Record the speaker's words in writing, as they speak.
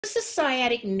This is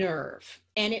sciatic nerve,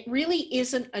 and it really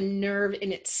isn't a nerve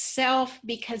in itself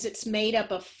because it's made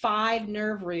up of 5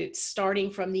 nerve roots starting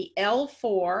from the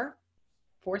L4,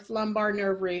 fourth lumbar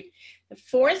nerve root. The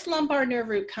fourth lumbar nerve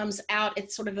root comes out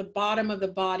at sort of the bottom of the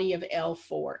body of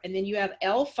L4, and then you have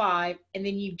L5, and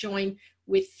then you join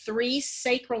with 3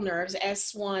 sacral nerves,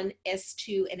 S1,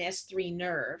 S2, and S3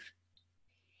 nerve.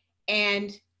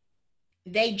 And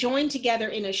they join together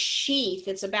in a sheath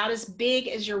that's about as big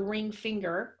as your ring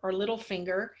finger or little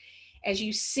finger. As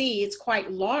you see, it's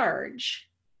quite large,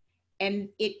 and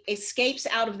it escapes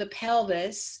out of the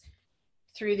pelvis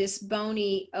through this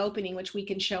bony opening, which we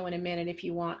can show in a minute if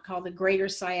you want, called the greater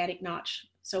sciatic notch.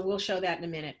 So we'll show that in a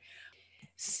minute.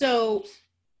 So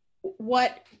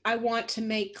what I want to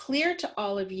make clear to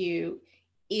all of you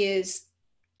is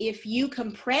if you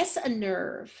compress a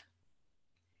nerve,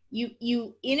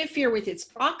 you interfere with its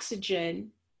oxygen,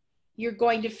 you're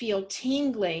going to feel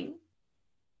tingling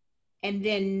and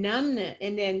then numbness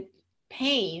and then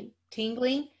pain,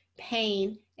 tingling,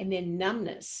 pain, and then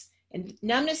numbness. And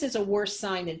numbness is a worse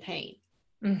sign than pain,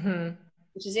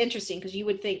 which is interesting because you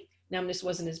would think numbness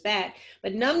wasn't as bad.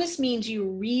 But numbness means you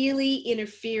really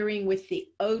interfering with the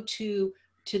O2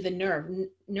 to the nerve.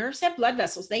 Nerves have blood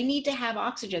vessels. They need to have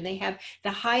oxygen. They have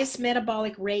the highest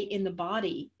metabolic rate in the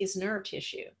body is nerve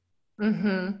tissue.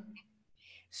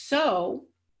 So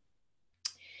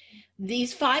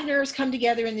these 5 nerves come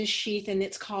together in this sheath, and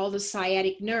it's called the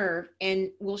sciatic nerve.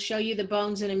 And we'll show you the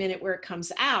bones in a minute where it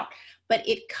comes out, but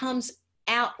it comes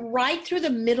out right through the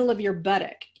middle of your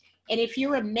buttock. And if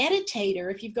you're a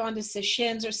meditator, if you've gone to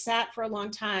sessions or sat for a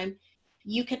long time,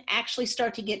 you can actually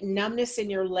start to get numbness in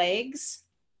your legs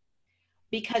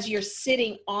because you're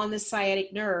sitting on the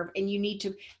sciatic nerve, and you need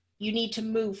to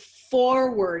move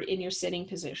forward in your sitting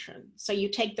position. So you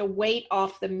take the weight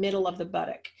off the middle of the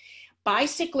buttock.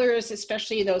 Bicyclers,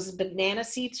 especially those banana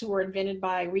seats who were invented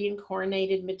by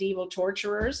reincarnated medieval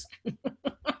torturers,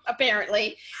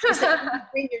 apparently, is that you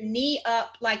bring your knee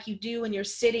up like you do when you're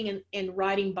sitting and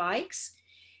riding bikes,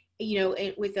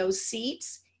 with those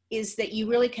seats, is that you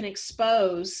really can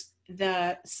expose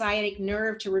the sciatic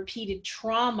nerve to repeated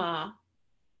trauma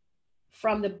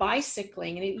from the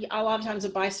bicycling. And a lot of times the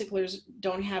bicyclers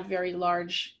don't have very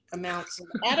large amounts of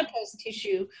adipose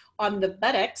tissue on the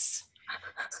buttocks,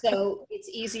 so it's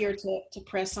easier to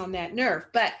press on that nerve.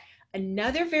 But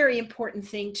another very important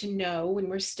thing to know when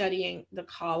we're studying the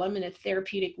column in a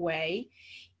therapeutic way,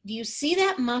 do you see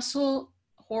that muscle,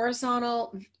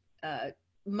 horizontal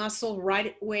muscle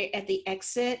right away at the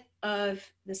exit of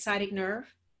the sciatic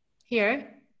nerve?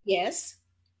 Here? Yes.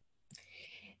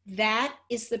 That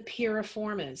is the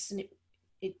piriformis, and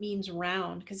it means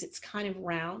round because it's kind of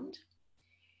round.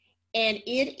 And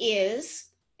it is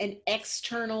an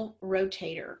external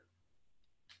rotator.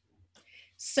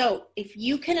 So if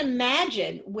you can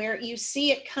imagine where you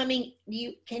see it coming,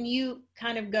 can you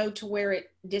kind of go to where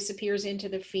it disappears into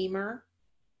the femur?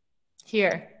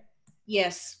 Here.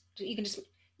 Yes. You can just,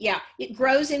 it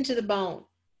grows into the bone,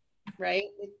 right?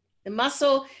 The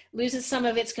muscle loses some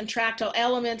of its contractile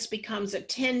elements, becomes a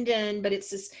tendon, but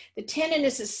the tendon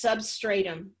is a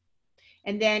substratum.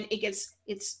 And then it's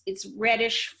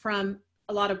reddish from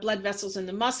a lot of blood vessels in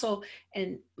the muscle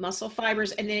and muscle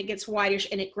fibers, and then it gets whitish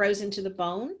and it grows into the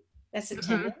bone. That's a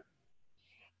tendon.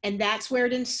 And that's where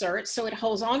it inserts. So it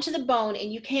holds onto the bone,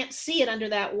 and you can't see it under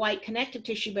that white connective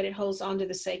tissue, but it holds onto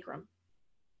the sacrum.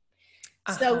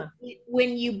 So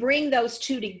when you bring those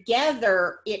two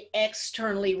together, it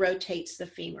externally rotates the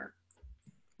femur.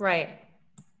 Right.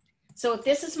 So if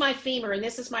this is my femur and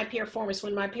this is my piriformis,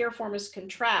 when my piriformis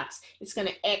contracts, it's going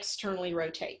to externally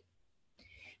rotate.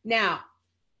 Now,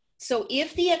 so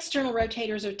if the external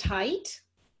rotators are tight,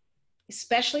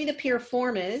 especially the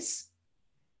piriformis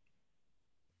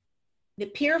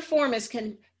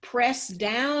can press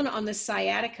down on the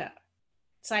sciatic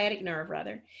nerve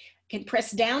rather, can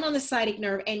press down on the sciatic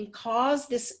nerve and cause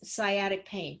this sciatic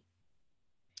pain.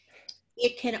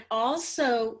 It can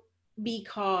also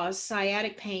cause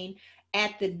sciatic pain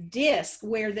at the disc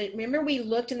remember we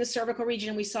looked in the cervical region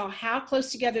and we saw how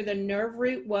close together the nerve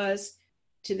root was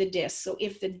to the disc. So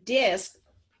if the disc,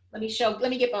 let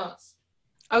me get bones.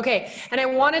 Okay, and I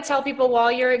want to tell people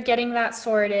while you're getting that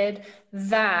sorted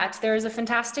that there is a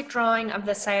fantastic drawing of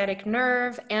the sciatic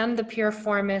nerve and the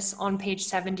piriformis on page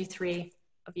 73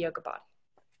 of Yoga Body.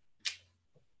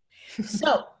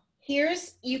 So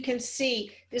you can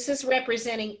see, this is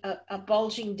representing a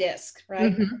bulging disc,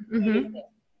 right?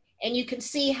 And you can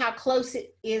see how close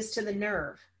it is to the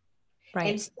nerve. Right.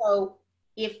 And so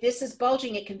if this is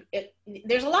bulging,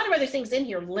 there's a lot of other things in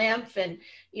here, lymph and,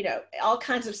 all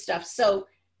kinds of stuff. So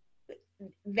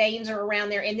veins are around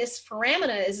there, and this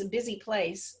foramina is a busy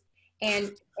place,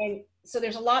 and so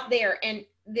there's a lot there, and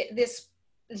this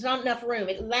there's not enough room.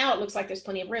 Now it looks like there's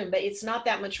plenty of room, but it's not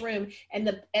that much room, and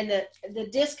the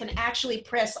disc can actually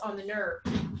press on the nerve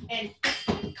and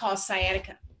cause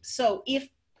sciatica. So if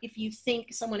you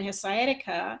think someone has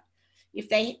sciatica, if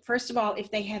they, first of all, if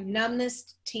they have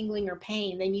numbness, tingling, or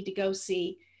pain, they need to go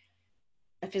see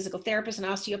a physical therapist, an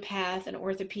osteopath, an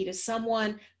orthopedist,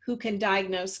 someone who can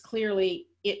diagnose clearly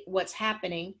what's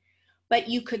happening. But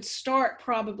you could start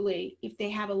probably, if they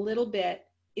have a little bit,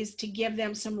 is to give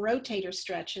them some rotator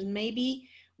stretch. And maybe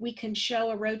we can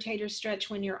show a rotator stretch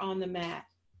when you're on the mat.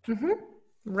 Mm-hmm.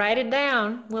 Write it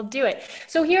down. We'll do it.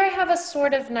 So here I have a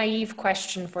sort of naive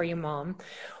question for you, Mom.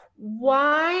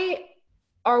 Why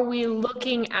are we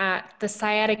looking at the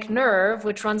sciatic nerve,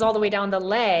 which runs all the way down the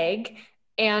leg,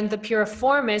 and the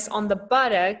piriformis on the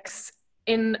buttocks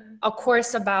in a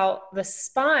course about the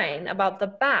spine, about the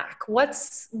back?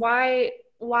 Why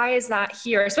is that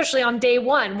here, especially on day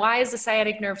one? Why is the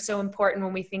sciatic nerve so important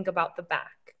when we think about the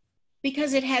back?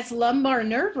 Because it has lumbar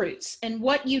nerve roots, and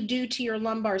what you do to your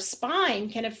lumbar spine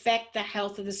can affect the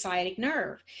health of the sciatic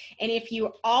nerve. And if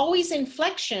you're always in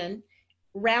flexion,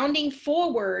 rounding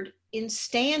forward in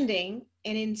standing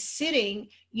and in sitting,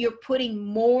 you're putting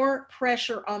more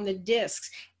pressure on the discs.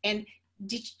 And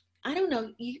I don't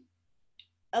know,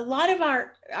 a lot of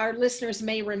our listeners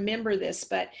may remember this,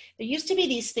 but there used to be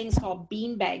these things called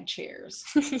beanbag chairs.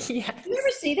 Yes. You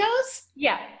ever see those?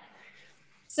 Yeah.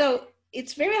 So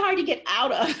it's very hard to get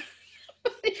out of.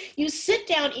 You sit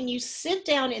down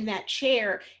in that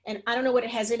chair, and I don't know what it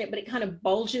has in it, but it kind of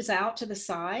bulges out to the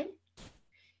side.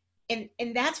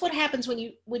 And that's what happens when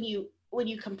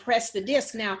you compress the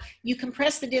disc. Now, you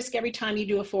compress the disc every time you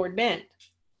do a forward bend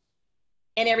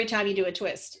and every time you do a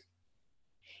twist.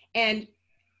 And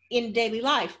in daily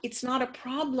life, it's not a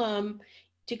problem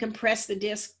to compress the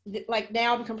disc. Like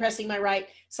now I'm compressing my right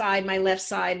side, my left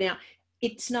side. Now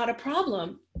it's not a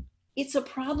problem. It's a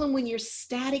problem when you're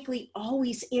statically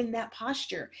always in that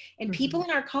posture. And people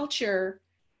in our culture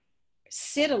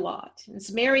sit a lot.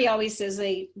 As Mary always says,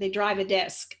 they drive a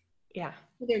desk. Yeah.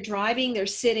 They're driving, they're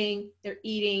sitting, they're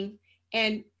eating,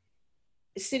 and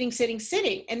sitting.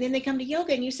 And then they come to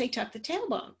yoga and you say, tuck the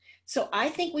tailbone. So I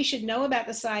think we should know about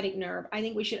the sciatic nerve. I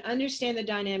think we should understand the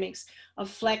dynamics of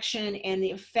flexion and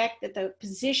the effect that the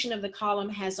position of the column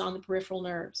has on the peripheral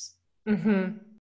nerves. Mm-hmm.